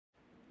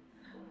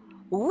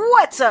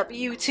What's up,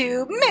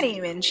 YouTube?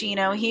 Mini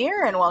Minchino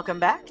here, and welcome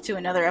back to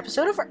another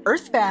episode of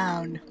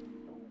EarthBound.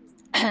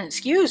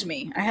 Excuse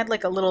me, I had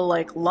like a little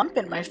lump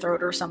in my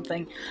throat or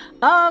something.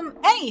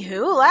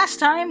 Anywho,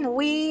 last time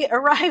we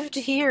arrived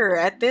here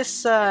at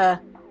this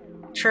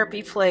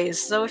chirpy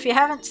place, so if you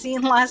haven't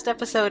seen last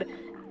episode,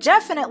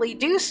 definitely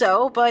do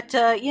so, but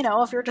you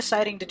know, if you're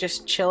deciding to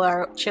just chill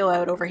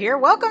out over here,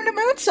 welcome to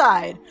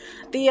Moonside,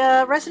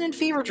 the resident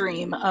fever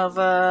dream of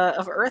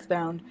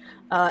EarthBound.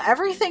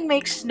 Everything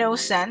makes no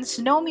sense.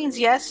 No means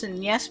yes,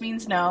 and yes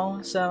means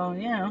no. So,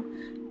 you know,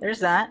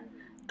 there's that.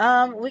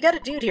 We got a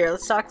dude here.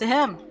 Let's talk to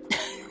him.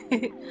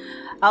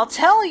 I'll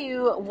tell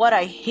you what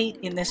I hate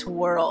in this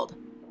world.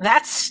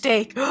 That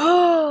steak.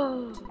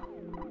 The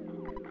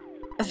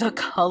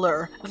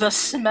color, the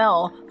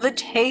smell, the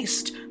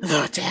taste,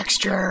 the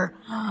texture.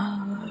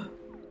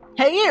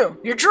 Hey you!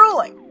 You're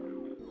drooling!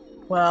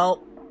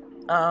 Well,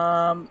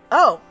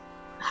 oh.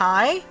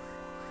 Hi?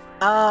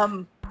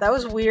 That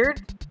was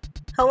weird.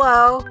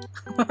 Hello.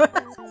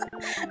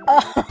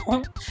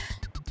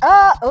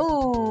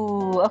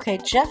 Oh, okay,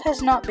 Jeff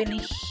has not been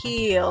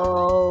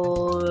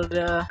healed.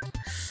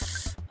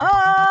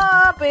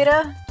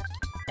 Beta.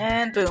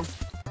 And boom.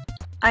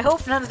 I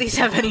hope none of these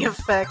have any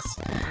effects.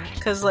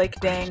 Cause, like,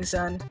 dang,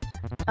 son.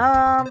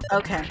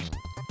 Okay.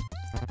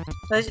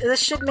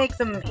 This should make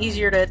them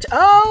easier to...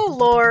 Oh,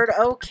 Lord!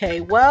 Okay,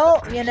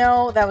 well, you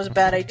know, that was a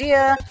bad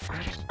idea.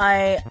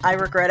 I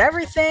regret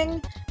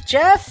everything.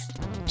 Jeff!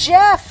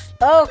 Jeff!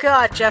 Oh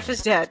god, Jeff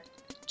is dead.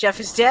 Jeff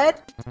is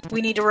dead?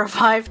 We need to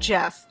revive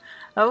Jeff.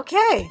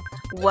 Okay.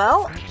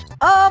 Well,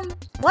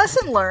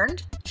 lesson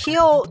learned.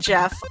 Heal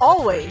Jeff.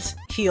 Always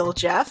heal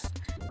Jeff.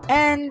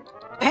 And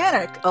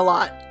panic a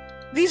lot.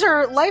 These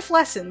are life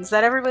lessons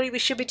that everybody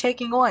should be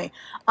taking away.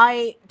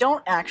 I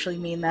don't actually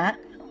mean that.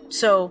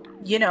 So,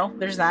 you know,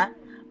 there's that.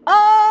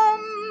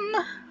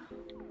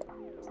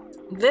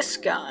 This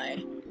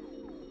guy.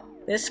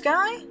 This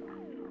guy?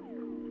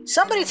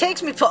 Somebody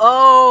takes me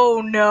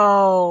oh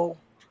no.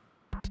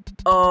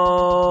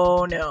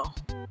 Oh no.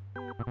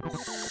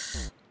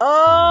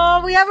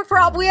 Oh, we have a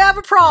problem. We have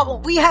a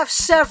problem. We have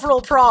several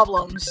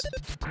problems.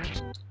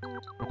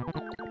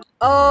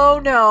 Oh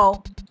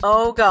no.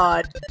 Oh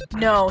god.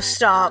 No,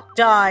 stop.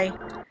 Die.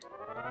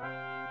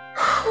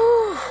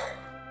 Whew.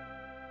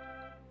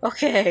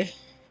 Okay.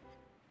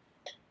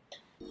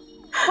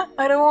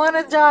 I don't want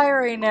to die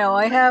right now.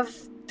 I have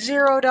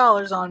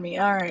 $0 on me.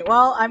 Alright,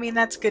 well, I mean,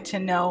 that's good to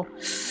know.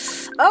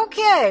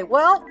 Okay,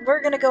 well,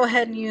 we're gonna go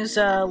ahead and use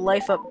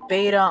Life Up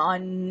Beta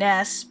on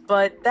Ness,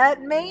 but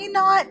that may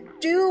not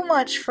do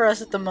much for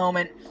us at the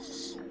moment.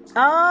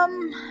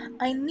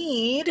 I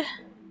need...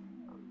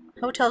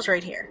 Hotel's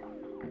right here.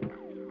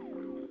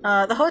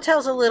 The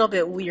hotel's a little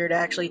bit weird,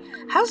 actually.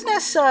 How's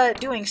Ness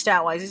doing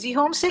stat-wise? Is he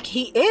homesick?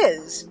 He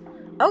is!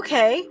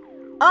 Okay.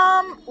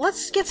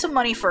 Let's get some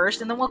money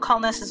first, and then we'll call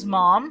Ness's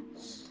mom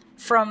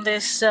from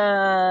this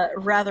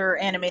rather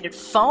animated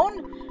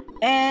phone,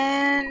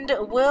 and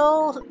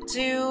we'll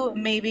do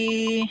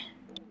maybe...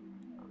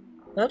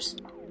 Oops.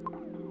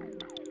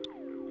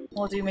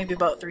 We'll do maybe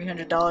about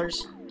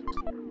 $300.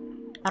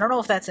 I don't know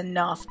if that's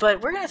enough,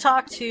 but we're gonna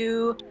talk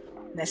to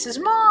Ness's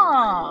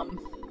mom.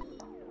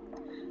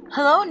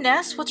 Hello,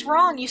 Ness. What's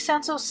wrong? You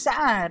sound so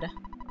sad.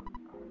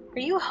 Are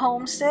you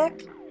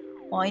homesick?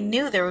 Well, I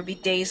knew there would be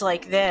days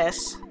like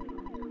this.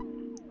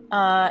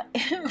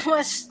 It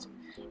must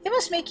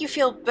make you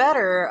feel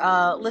better,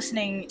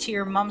 listening to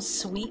your mom's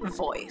sweet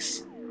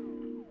voice.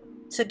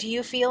 So do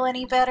you feel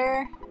any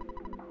better?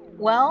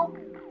 Well,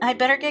 I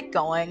better get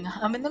going.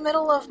 I'm in the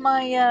middle of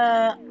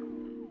my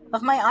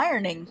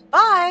ironing.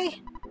 Bye!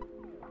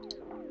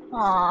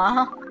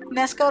 Aww,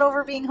 Ness got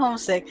over being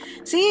homesick.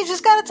 See, you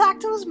just gotta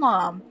talk to his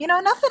mom. You know,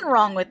 nothing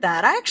wrong with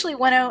that. I actually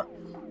went out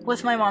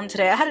with my mom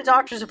today. I had a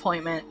doctor's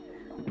appointment.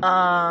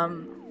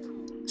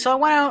 So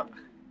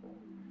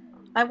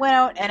I went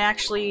out and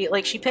actually,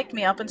 like, she picked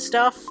me up and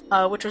stuff,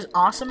 which was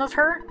awesome of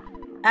her,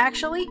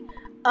 actually.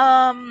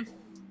 Yeah,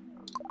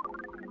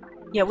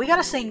 we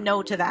gotta say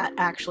no to that,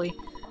 actually,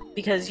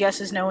 because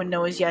yes is no and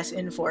no is yes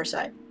in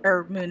Foresight,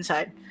 or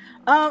Moonside.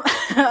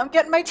 I'm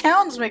getting my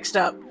towns mixed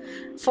up.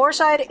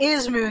 Foresight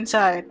is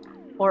Moonside,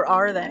 or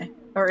are they?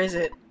 Or is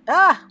it?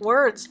 Ah,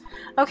 words.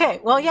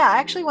 Okay, well, yeah, I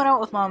actually went out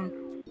with Mom,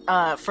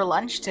 for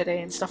lunch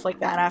today and stuff like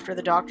that after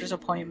the doctor's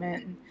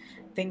appointment and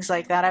things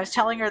like that. I was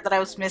telling her that I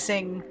was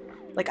missing...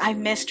 Like, I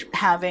missed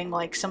having,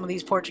 like, some of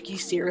these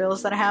Portuguese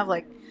cereals that I have,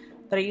 like,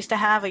 that I used to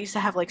have. I used to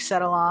have, like,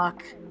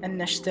 Cerelac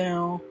and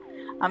Nestum.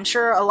 I'm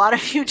sure a lot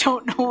of you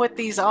don't know what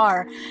these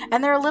are.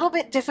 And they're a little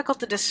bit difficult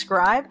to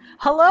describe.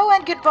 Hello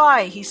and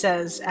goodbye, he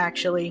says,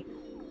 actually.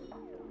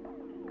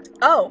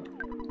 Oh,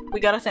 we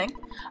got a thing.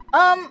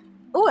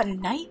 Ooh, a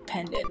night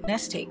pendant.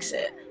 Ness takes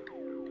it.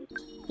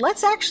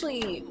 Let's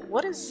actually...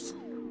 What is...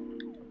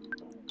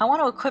 I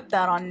want to equip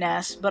that on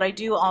Ness, but I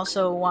do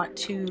also want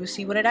to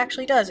see what it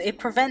actually does. It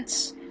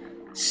prevents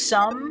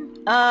some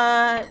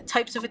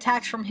types of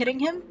attacks from hitting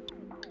him.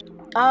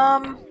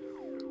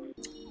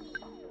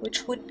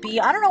 Which would be...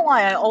 I don't know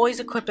why I always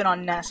equip it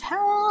on Ness.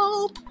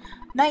 Help!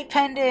 Night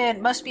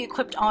pendant must be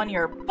equipped on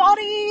your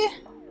body.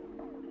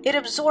 It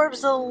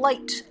absorbs the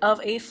light of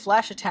a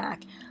flash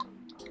attack.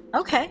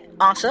 Okay,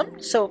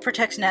 awesome. So it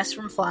protects nests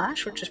from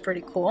flash, which is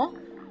pretty cool.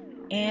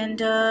 And,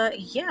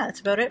 yeah, that's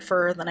about it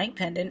for the night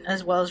pendant,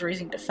 as well as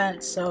raising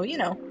defense. So, you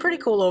know, pretty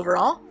cool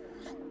overall.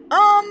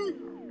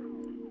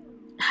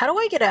 How do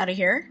I get out of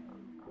here?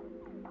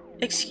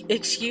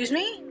 Excuse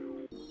me?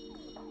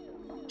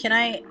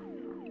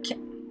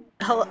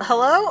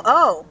 Hello?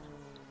 Oh.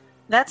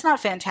 That's not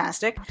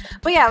fantastic.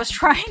 But yeah, I was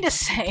trying to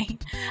say,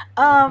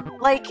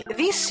 like,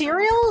 these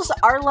cereals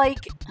are,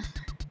 like,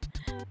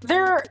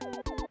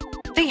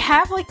 they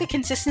have, like, the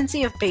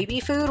consistency of baby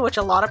food, which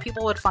a lot of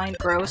people would find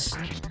gross.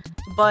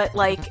 But,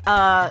 like,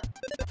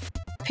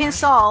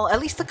 Pinsol,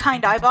 at least the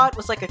kind I bought,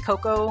 was, like, a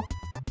cocoa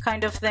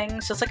kind of thing.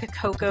 So it's, like, a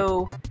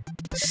cocoa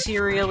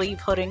cereal-y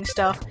pudding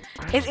stuff.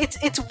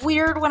 It's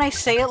weird when I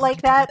say it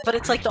like that, but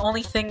it's, like, the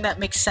only thing that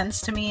makes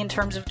sense to me in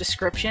terms of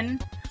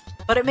description.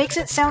 But it makes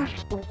it sound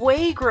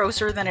way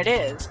grosser than it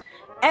is.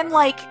 And,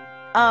 like,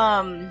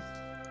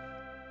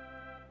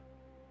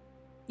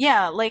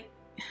 yeah, like,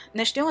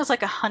 Nishnu is,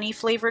 like, a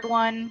honey-flavored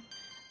one.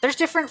 There's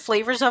different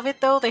flavors of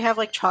it, though. They have,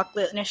 like,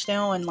 chocolate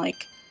Nishnu and,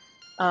 like,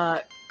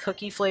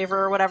 cookie flavor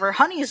or whatever.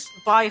 Honey is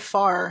by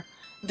far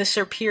the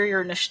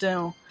superior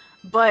Nishnu.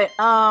 But,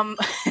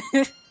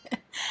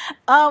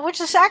 which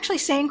is actually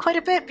saying quite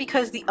a bit,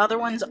 because the other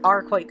ones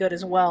are quite good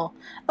as well.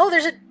 Oh,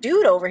 there's a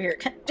dude over here.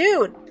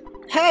 Dude!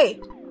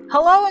 Hey!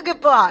 Hello and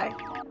goodbye.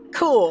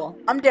 Cool.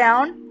 I'm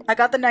down. I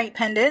got the night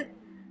pendant.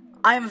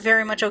 I am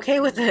very much okay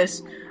with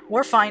this.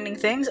 We're finding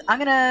things. I'm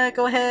gonna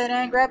go ahead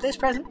and grab this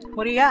present.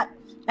 What do you got?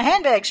 A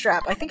handbag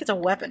strap. I think it's a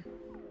weapon.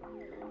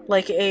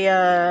 Like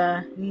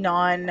a,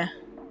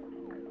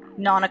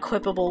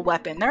 non-equipable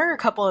weapon. There are a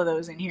couple of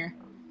those in here.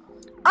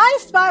 I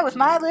spy with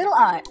my little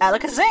eye.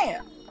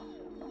 Alakazam.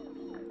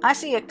 I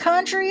see a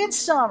country in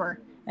summer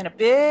and a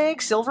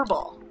big silver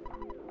ball.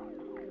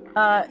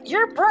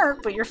 You're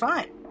burnt, but you're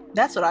fine.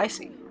 That's what I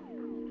see.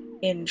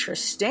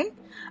 Interesting.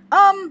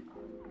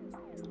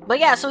 But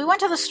yeah, so we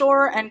went to the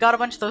store and got a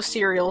bunch of those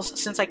cereals,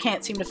 since I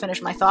can't seem to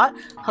finish my thought.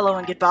 Hello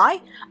and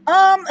goodbye.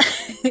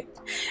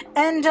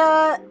 And,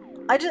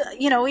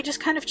 we just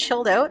kind of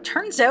chilled out.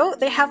 Turns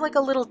out they have, like,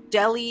 a little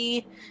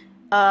deli,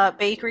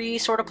 bakery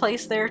sort of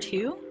place there,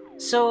 too.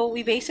 So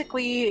we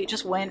basically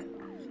just went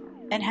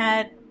and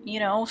had,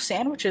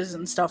 sandwiches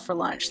and stuff for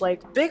lunch.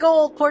 Like, big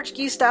old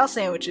Portuguese-style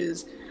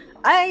sandwiches.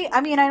 I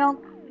mean, I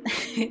don't...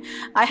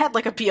 I had,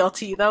 like, a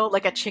BLT, though,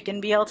 like a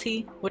chicken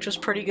BLT, which was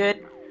pretty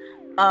good.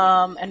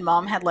 And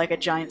Mom had, like, a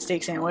giant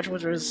steak sandwich,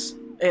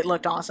 it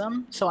looked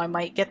awesome, so I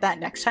might get that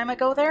next time I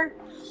go there.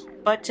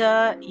 But,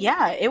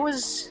 yeah, it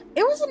was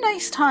a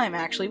nice time,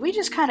 actually. We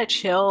just kind of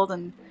chilled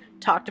and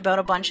talked about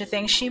a bunch of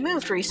things. She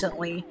moved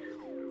recently.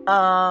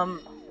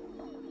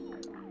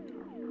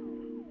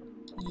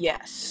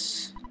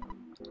 Yes.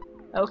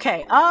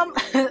 Okay,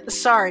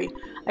 sorry.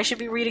 I should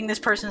be reading this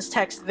person's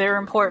text. They're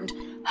important.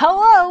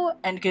 Hello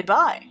and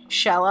goodbye.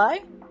 Shall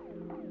I?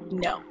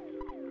 No.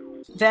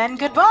 Then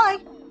goodbye.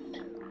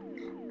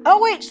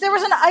 Oh wait, there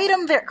was an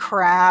item there.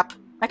 Crap.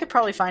 I could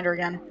probably find her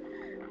again.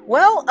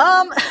 Well,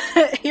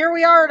 here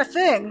we are at a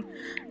thing.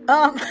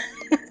 But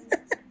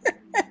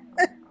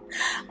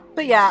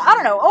yeah, I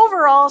don't know.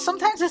 Overall,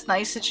 sometimes it's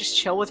nice to just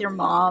chill with your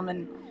mom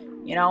and,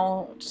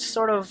 just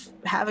sort of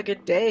have a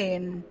good day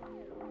and,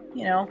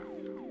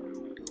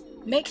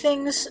 make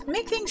things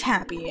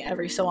happy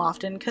every so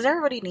often, because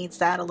everybody needs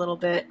that a little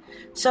bit.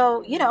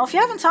 So, if you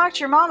haven't talked to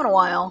your mom in a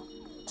while,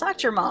 talk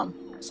to your mom.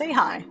 Say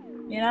hi,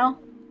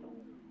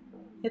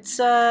 It's,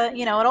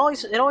 it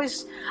always,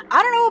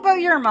 I don't know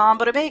about your mom,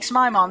 but it makes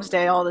my mom's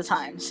day all the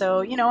time.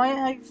 So,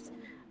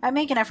 I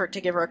make an effort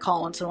to give her a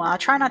call once in a while. I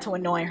try not to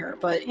annoy her,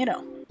 but,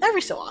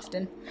 every so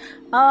often.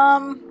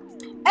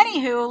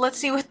 Anywho, let's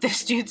see what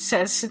this dude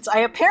says, since I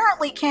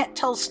apparently can't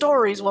tell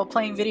stories while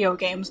playing video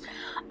games.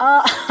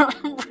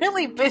 I'm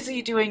really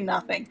busy doing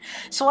nothing,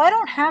 so I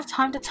don't have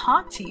time to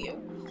talk to you.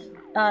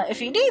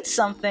 If you need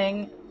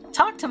something,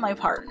 talk to my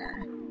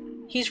partner.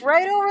 He's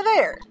right over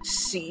there.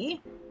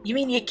 See? You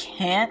mean you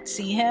can't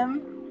see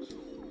him?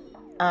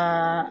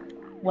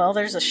 Well,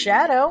 there's a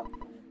shadow.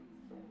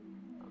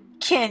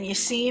 Can you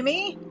see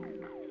me?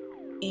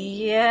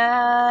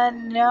 Yeah,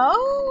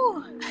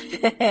 no?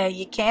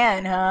 You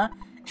can, huh?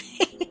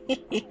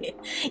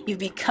 You've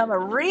become a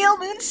real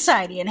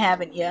Moonsidian,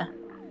 haven't you?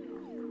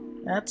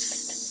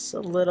 That's a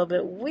little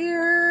bit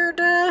weird.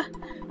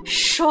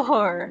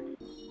 Sure.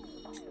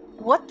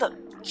 What the...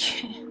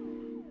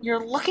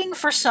 You're looking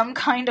for some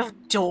kind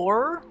of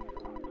door?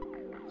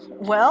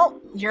 Well,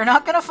 you're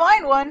not gonna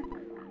find one.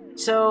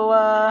 So,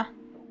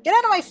 get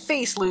out of my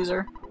face,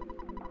 loser.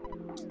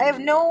 I have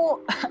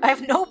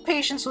no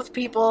patience with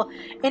people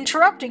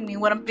interrupting me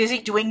when I'm busy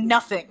doing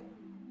nothing.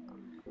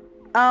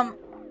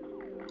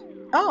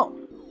 Oh.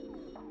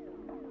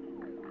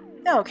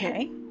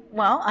 Okay.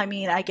 Well, I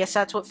mean, I guess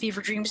that's what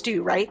fever dreams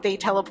do, right? They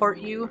teleport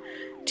you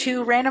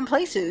to random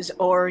places,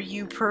 or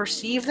you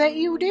perceive that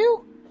you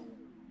do?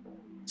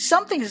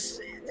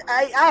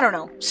 I don't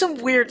know. Some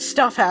weird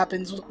stuff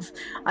happens,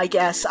 I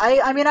guess.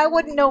 I mean, I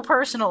wouldn't know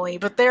personally,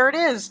 but there it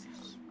is.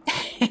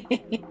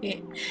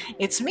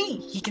 It's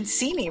me. You can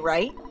see me,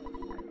 right?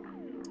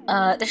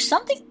 There's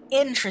something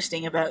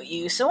interesting about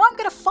you, so I'm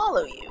gonna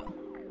follow you.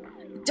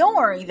 Don't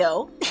worry,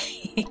 though.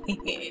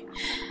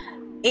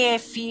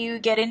 If you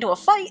get into a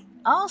fight,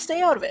 I'll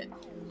stay out of it.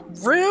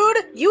 Rude!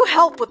 You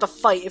help with the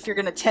fight if you're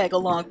gonna tag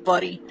along,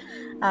 buddy.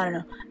 I don't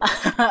know.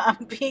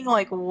 I'm being,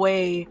 like,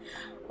 way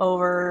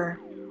over,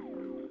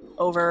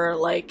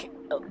 like,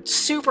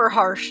 super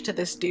harsh to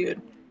this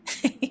dude.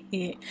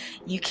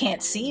 You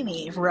can't see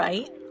me,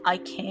 right? I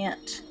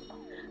can't.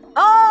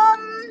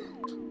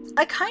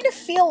 I kind of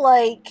feel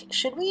like...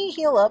 Should we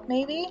heal up,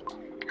 maybe?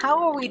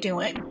 How are we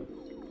doing?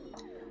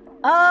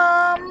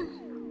 I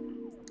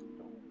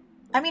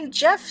mean,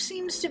 Jeff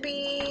seems to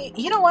be...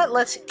 You know what?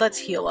 Let's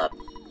heal up.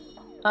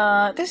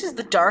 This is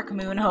the Dark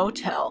Moon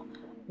Hotel.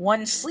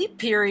 One sleep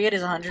period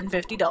is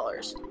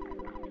 $150.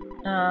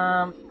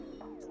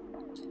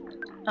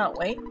 Oh,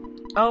 wait.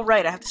 Oh,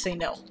 right, I have to say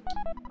no.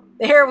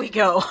 There we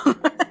go.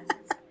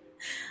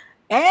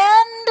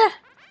 And...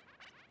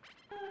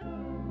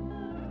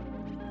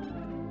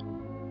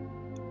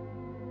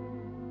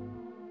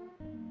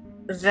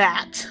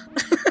 that.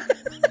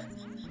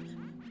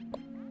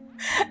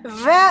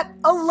 That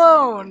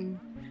alone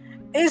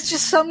is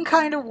just some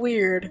kind of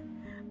weird.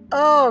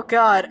 Oh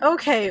god.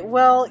 Okay,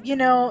 well, you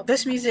know,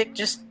 this music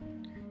just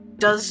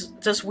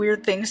does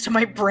weird things to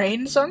my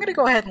brain, so I'm gonna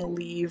go ahead and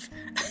leave.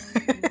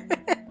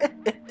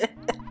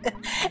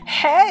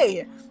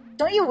 Hey!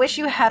 Don't you wish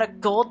you had a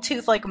gold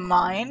tooth like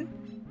mine?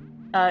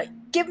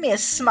 Give me a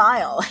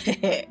smile.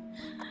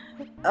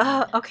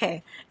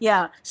 Okay.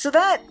 Yeah, so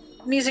that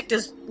music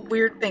does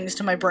weird things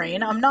to my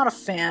brain. I'm not a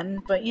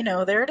fan, but you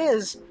know, there it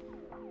is.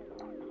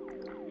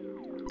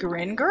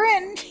 Grin,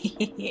 grin.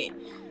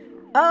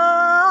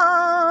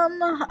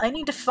 I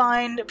need to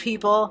find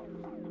people.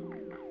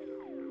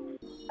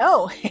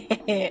 Oh,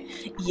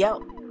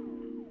 yo.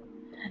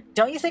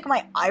 Don't you think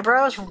my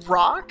eyebrows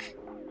rock?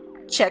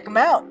 Check them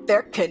out.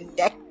 They're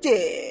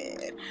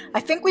connected. I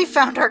think we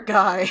found our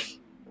guy.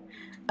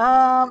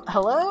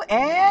 Hello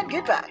and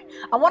goodbye.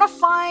 I want to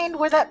find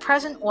where that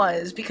present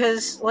was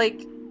because,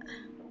 like,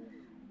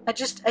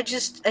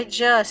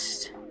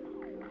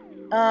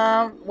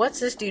 what's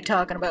this dude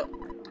talking about?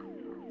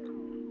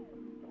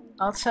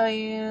 I'll tell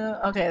you...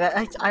 Okay,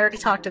 I already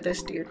talked to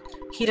this dude.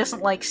 He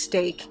doesn't like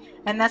steak,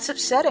 and that's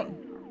upsetting.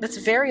 That's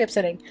very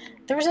upsetting.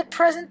 There was a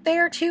present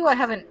there, too, I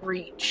haven't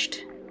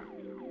reached.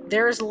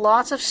 There's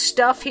lots of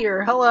stuff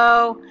here.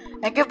 Hello,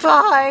 and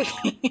goodbye!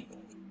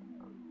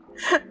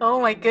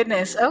 Oh my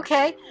goodness,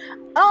 okay.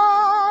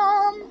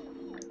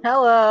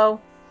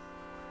 Hello.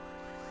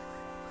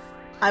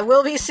 I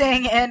will be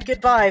saying and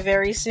goodbye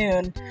very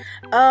soon.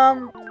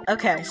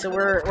 Okay, so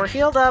we're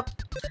healed up.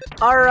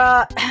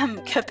 Our,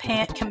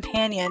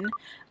 companion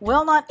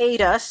will not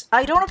aid us.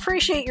 I don't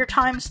appreciate your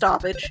time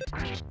stoppage.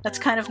 That's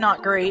kind of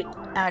not great,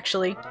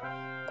 actually.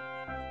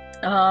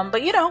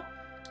 But you know,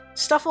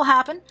 stuff will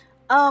happen.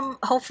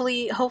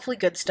 Hopefully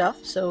good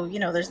stuff, so, you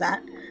know, there's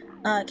that.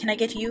 Can I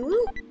get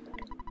you?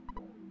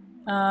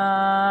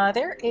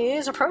 There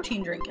is a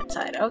protein drink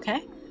inside.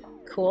 Okay,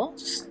 cool.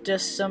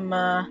 Just some,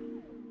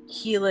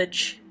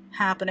 healage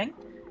happening.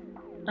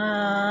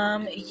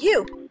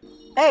 You!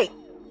 Hey!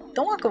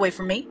 Don't walk away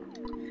from me.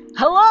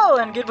 Hello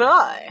and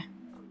goodbye!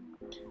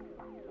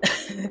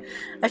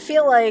 I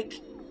feel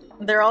like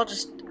they're all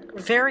just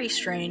very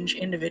strange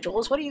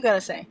individuals. What do you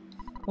gotta say?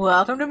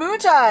 Welcome to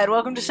Moonside!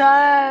 Welcome to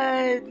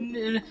Side...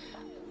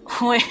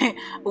 Wait,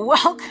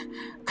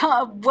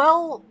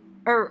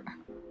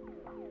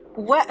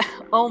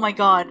 oh my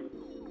god.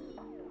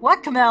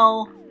 Welcome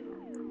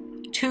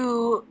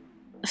to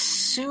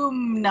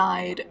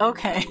Sumnide.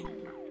 Okay.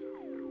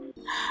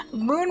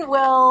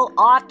 Moonwell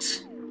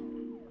Ot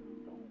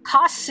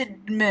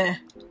Cossidme.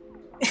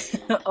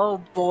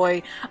 Oh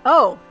boy.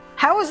 Oh,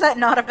 how is that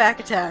not a back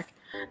attack?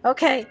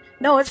 Okay.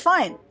 No, it's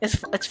fine.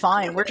 It's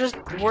fine. We're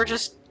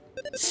just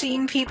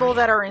seeing people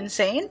that are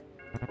insane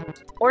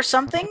or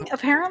something,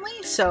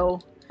 apparently.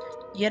 So,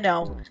 you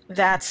know,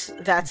 that's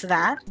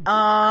that.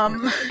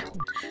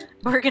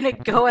 We're gonna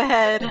go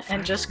ahead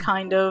and just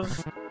kind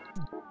of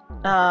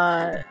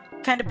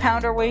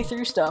pound our way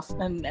through stuff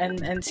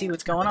and see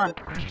what's going on.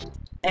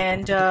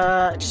 And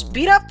just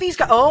beat up these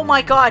guys. Oh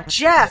my god,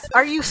 Jeff!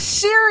 Are you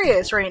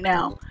serious right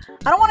now?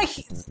 I don't want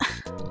to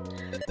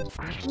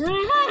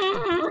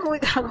we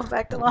gotta go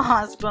back to the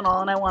hospital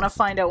and I want to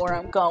find out where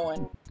I'm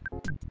going.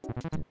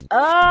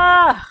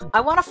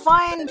 I want to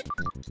find...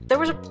 There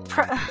was a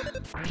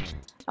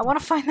I want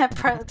to find that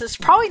This is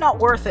probably not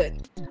worth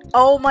it.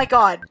 Oh my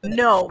god,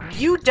 no.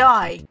 You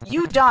die.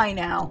 You die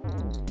now.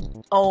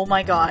 Oh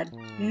my god.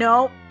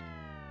 No.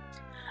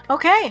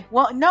 Okay,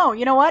 well, no,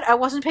 you know what? I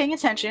wasn't paying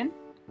attention.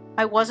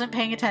 I wasn't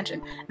paying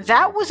attention.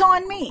 That was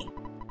on me.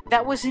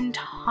 That was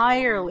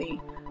entirely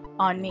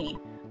on me.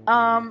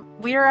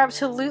 We are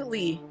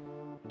absolutely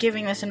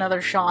giving this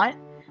another shot.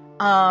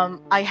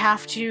 I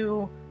have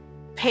to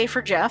pay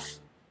for Jeff.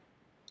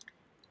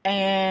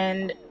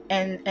 And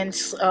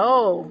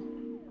oh.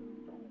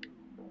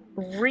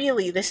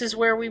 Really? This is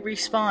where we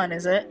respawn,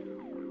 is it?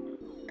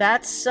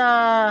 That's,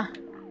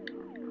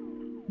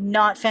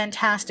 not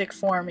fantastic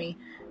for me.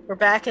 We're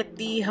back at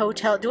the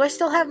hotel. Do I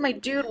still have my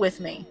dude with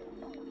me?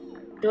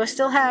 Do I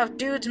still have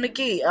Dudes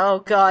McGee? Oh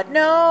god,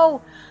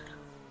 no!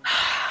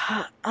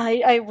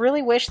 I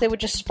really wish they would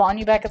just spawn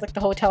you back at, like, the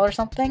hotel or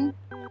something.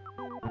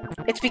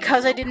 It's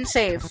because I didn't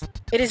save.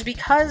 It is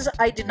because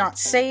I did not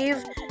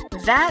save.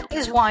 That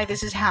is why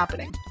this is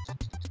happening.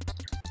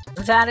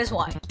 That is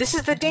why. This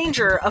is the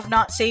danger of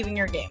not saving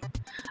your game.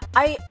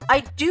 I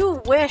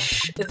do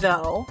wish,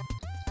 though,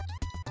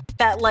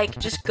 that, like,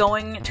 just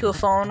going to a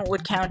phone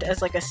would count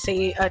as, like, a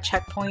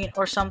checkpoint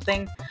or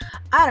something.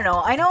 I don't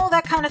know. I know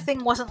that kind of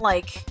thing wasn't,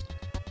 like,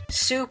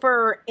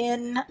 super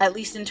in, at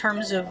least in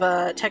terms of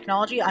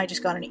technology. I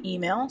just got an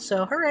email,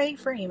 so hooray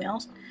for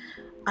emails.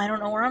 I don't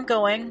know where I'm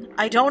going.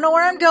 I don't know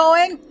where I'm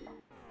going!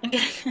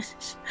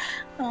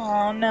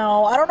 Oh,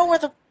 no. I don't know where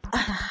the...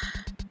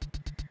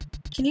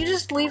 Can you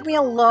just leave me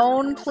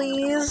alone,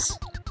 please?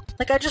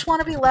 Like, I just want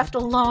to be left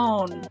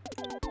alone.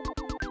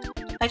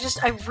 I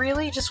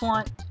really just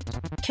want...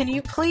 Can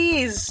you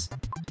please?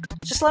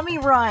 Just let me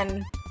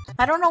run.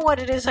 I don't know what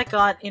it is I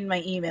got in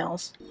my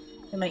emails.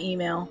 In my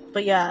email.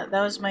 But yeah,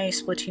 that was my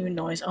Splatoon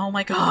noise. Oh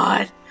my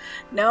god.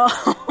 No.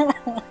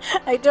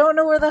 I don't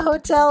know where the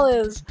hotel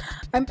is.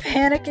 I'm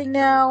panicking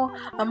now.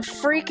 I'm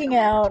freaking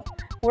out.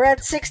 We're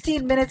at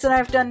 16 minutes and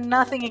I've done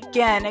nothing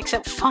again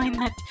except find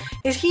that...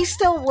 Is he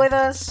still with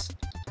us?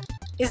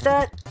 Is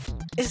that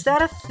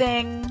a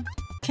thing?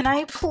 Can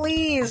I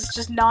please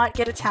just not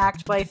get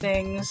attacked by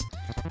things?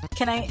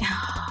 Can I...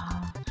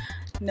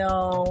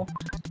 No.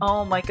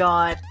 Oh my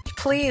god.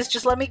 Please,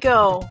 just let me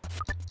go.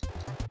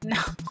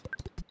 No.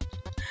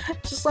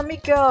 Just let me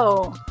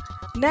go.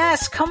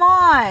 Ness, come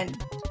on!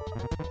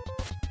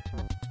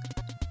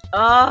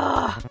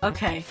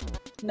 Okay.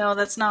 No,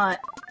 that's not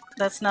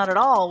at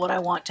all what I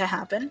want to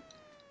happen.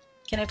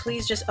 Can I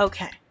please just...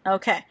 Okay.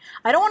 Okay.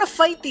 I don't want to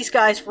fight these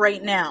guys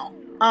right now.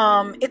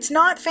 It's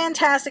not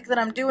fantastic that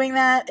I'm doing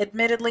that,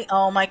 admittedly.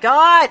 Oh my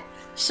god!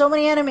 So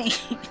many enemies!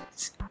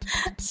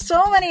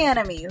 So many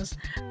enemies!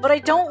 But I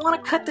don't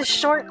want to cut this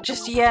short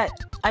just yet.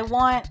 I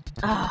want...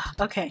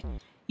 okay.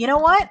 You know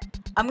what?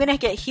 I'm gonna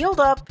get healed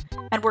up,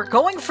 and we're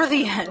going for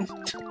the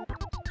end.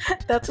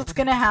 That's what's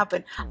gonna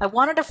happen. I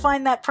wanted to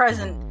find that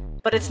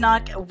present, but it's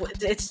not...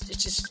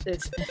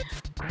 It's...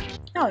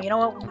 No, you know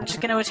what? I'm just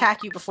gonna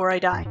attack you before I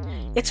die.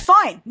 It's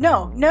fine!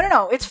 No! No, no,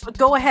 no! It's...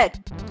 Go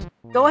ahead!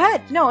 Go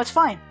ahead! No, it's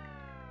fine.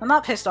 I'm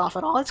not pissed off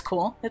at all. It's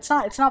cool. It's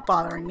not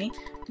bothering me.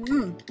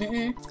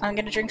 I'm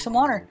gonna drink some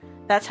water.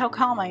 That's how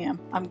calm I am.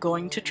 I'm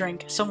going to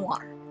drink some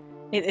water.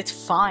 It's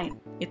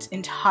fine. It's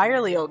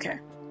entirely okay.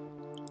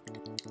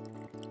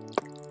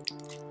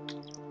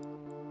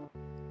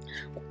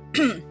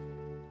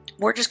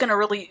 We're just gonna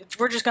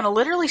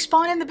literally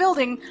spawn in the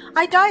building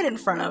I died in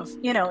front of.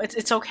 You know,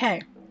 it's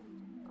okay.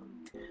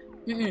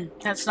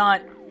 That's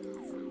not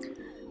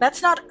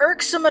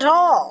irksome at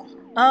all.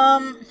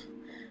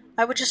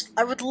 I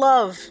would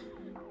love,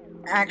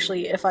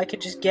 actually, if I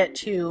could just get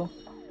to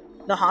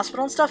the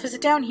hospital and stuff. Is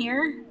it down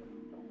here?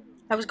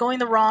 I was going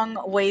the wrong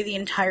way the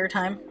entire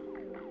time.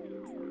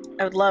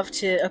 I would love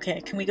to...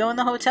 Okay, can we go in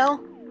the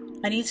hotel?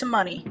 I need some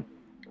money.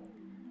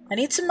 I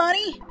need some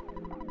money?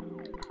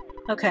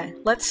 Okay,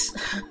 let's...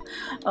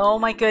 Oh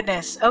my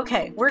goodness.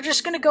 Okay, we're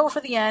just gonna go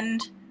for the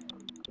end.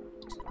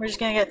 We're just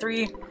gonna get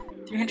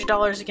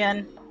 $300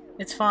 again.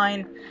 It's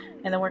fine.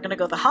 And then we're gonna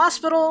go to the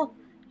hospital,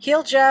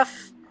 heal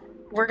Jeff.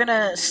 We're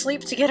gonna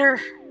sleep to get her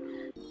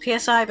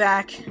PSI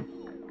back.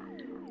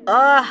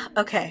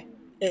 Okay.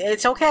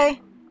 It's okay.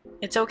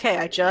 It's okay.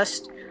 I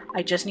just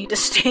need to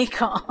stay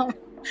calm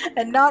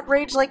and not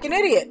rage like an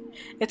idiot.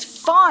 It's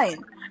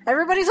fine.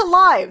 Everybody's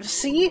alive.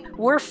 See?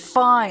 We're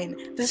fine.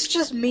 This is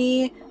just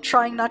me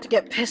trying not to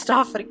get pissed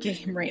off at a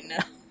game right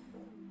now.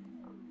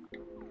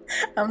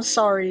 I'm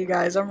sorry, you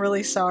guys. I'm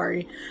really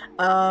sorry.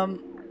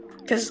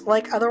 Because,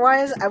 like,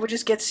 otherwise, I would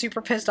just get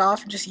super pissed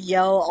off and just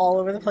yell all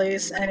over the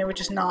place, and it would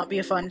just not be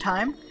a fun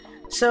time.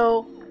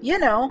 So, you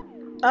know,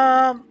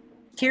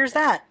 here's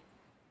that.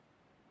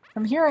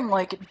 I'm hearing,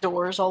 like,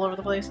 doors all over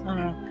the place. I don't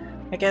know.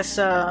 I guess,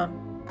 I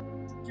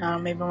don't know,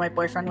 maybe my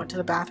boyfriend went to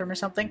the bathroom or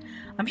something.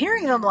 I'm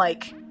hearing them,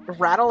 like,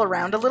 rattle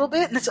around a little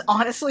bit, and it's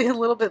honestly a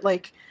little bit,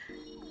 like,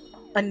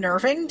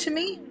 unnerving to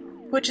me,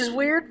 which is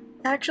weird,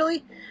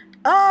 actually.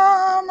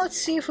 Let's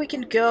see if we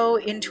can go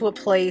into a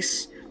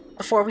place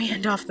before we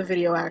end off the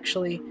video,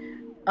 actually.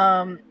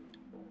 What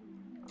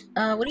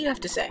do you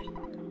have to say?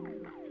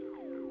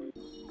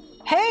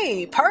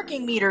 Hey,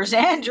 parking meters,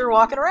 and you're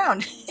walking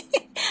around.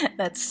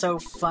 That's so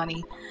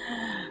funny.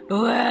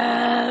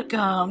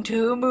 Welcome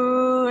to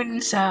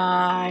Moonside.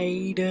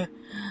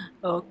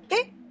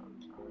 Okay.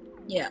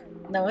 Yeah,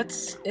 no,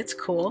 it's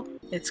cool.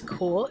 It's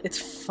cool. It's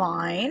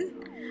fine.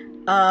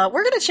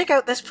 We're gonna check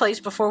out this place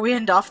before we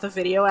end off the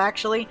video,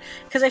 actually,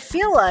 because I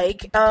feel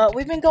like,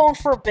 we've been going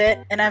for a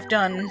bit, and I've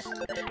done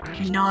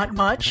not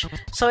much,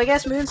 so I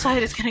guess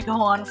Moonside is gonna go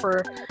on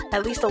for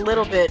at least a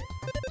little bit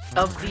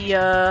of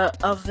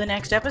the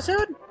next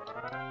episode,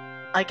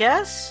 I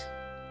guess.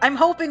 I'm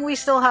hoping we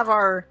still have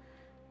our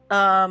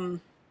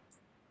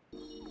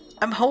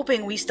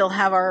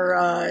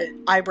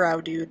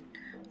eyebrow dude.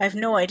 I have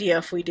no idea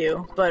if we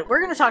do, but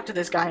we're gonna talk to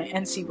this guy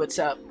and see what's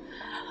up.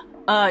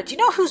 Do you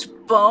know whose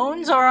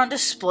bones are on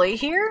display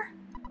here?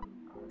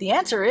 The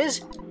answer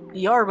is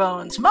your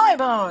bones, my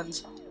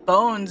bones.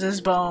 Bones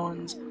is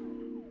bones.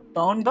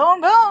 Bone,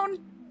 bone, bone.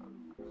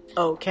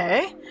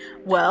 Okay.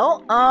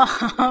 Well,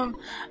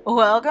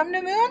 welcome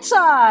to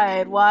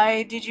Moonside.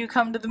 Why did you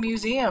come to the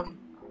museum?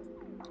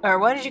 Or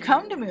why did you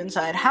come to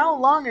Moonside? How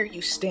long are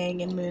you staying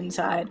in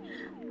Moonside?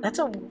 That's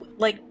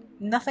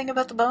nothing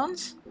about the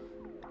bones?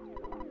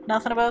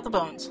 Nothing about the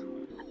bones.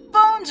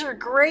 Bones are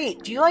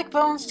great! Do you like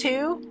bones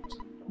too?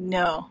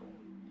 No.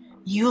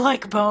 You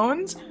like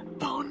bones?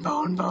 Bone,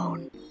 bone,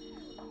 bone.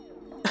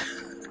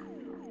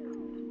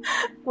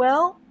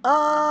 Well,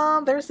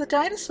 there's the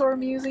dinosaur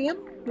museum.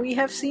 We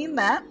have seen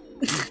that.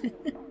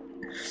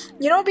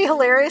 You know what would be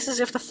hilarious is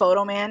if the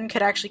photo man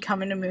could actually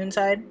come into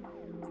Moonside.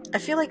 I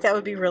feel like that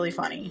would be really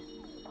funny.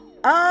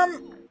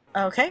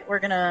 Okay, we're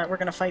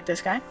gonna fight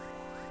this guy.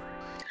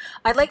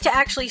 I'd like to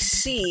actually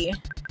see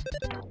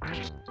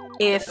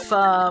if,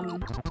 no,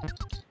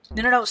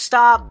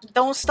 stop.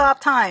 Don't stop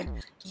time.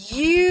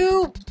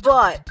 You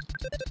butt.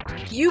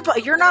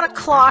 You're not a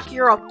clock,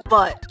 you're a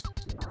butt.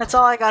 That's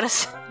all I gotta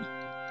say.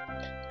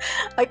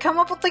 I come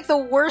up with, like, the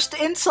worst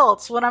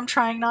insults when I'm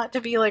trying not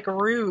to be, like,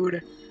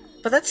 rude.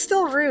 But that's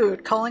still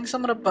rude, calling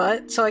someone a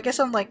butt, so I guess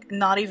I'm, like,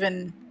 not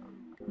even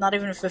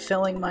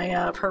fulfilling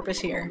my,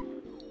 purpose here.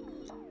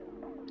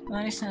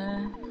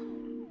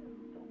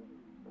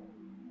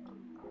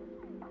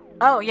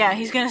 Oh, yeah,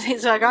 he's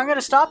like, I'm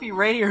gonna stop you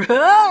right here.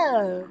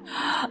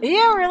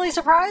 You really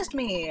surprised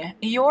me.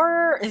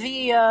 You're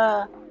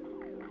the,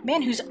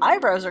 man whose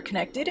eyebrows are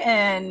connected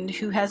and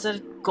who has a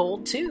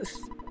gold tooth.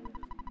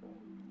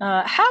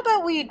 How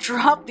about we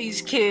drop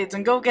these kids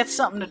and go get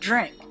something to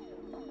drink?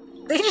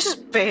 They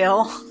just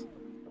bail.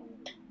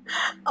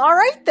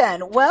 Alright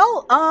then,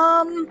 well,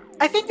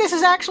 I think this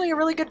is actually a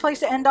really good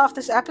place to end off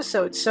this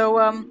episode, so,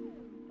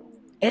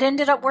 it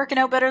ended up working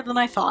out better than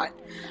I thought.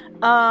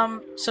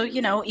 So,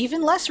 you know,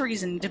 even less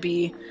reason to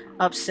be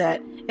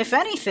upset. If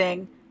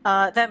anything,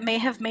 that may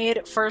have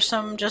made for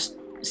just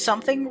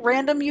something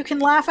random you can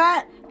laugh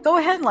at. Go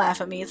ahead and laugh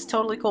at me, it's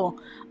totally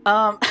cool.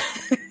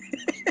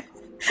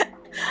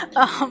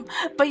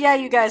 But yeah,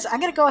 you guys, I'm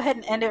gonna go ahead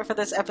and end it for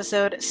this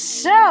episode.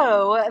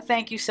 So,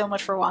 thank you so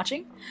much for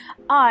watching.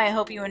 I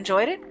hope you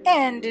enjoyed it,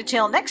 and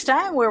until next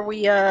time, where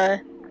we,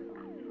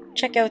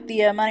 check out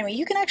the, Mani-Mani.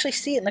 You can actually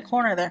see it in the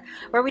corner there.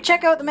 Where we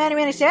check out the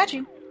Mani-Mani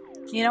statue.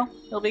 You know,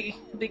 it'll be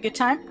a good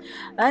time.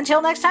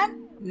 Until next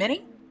time,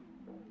 Minnie,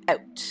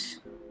 out.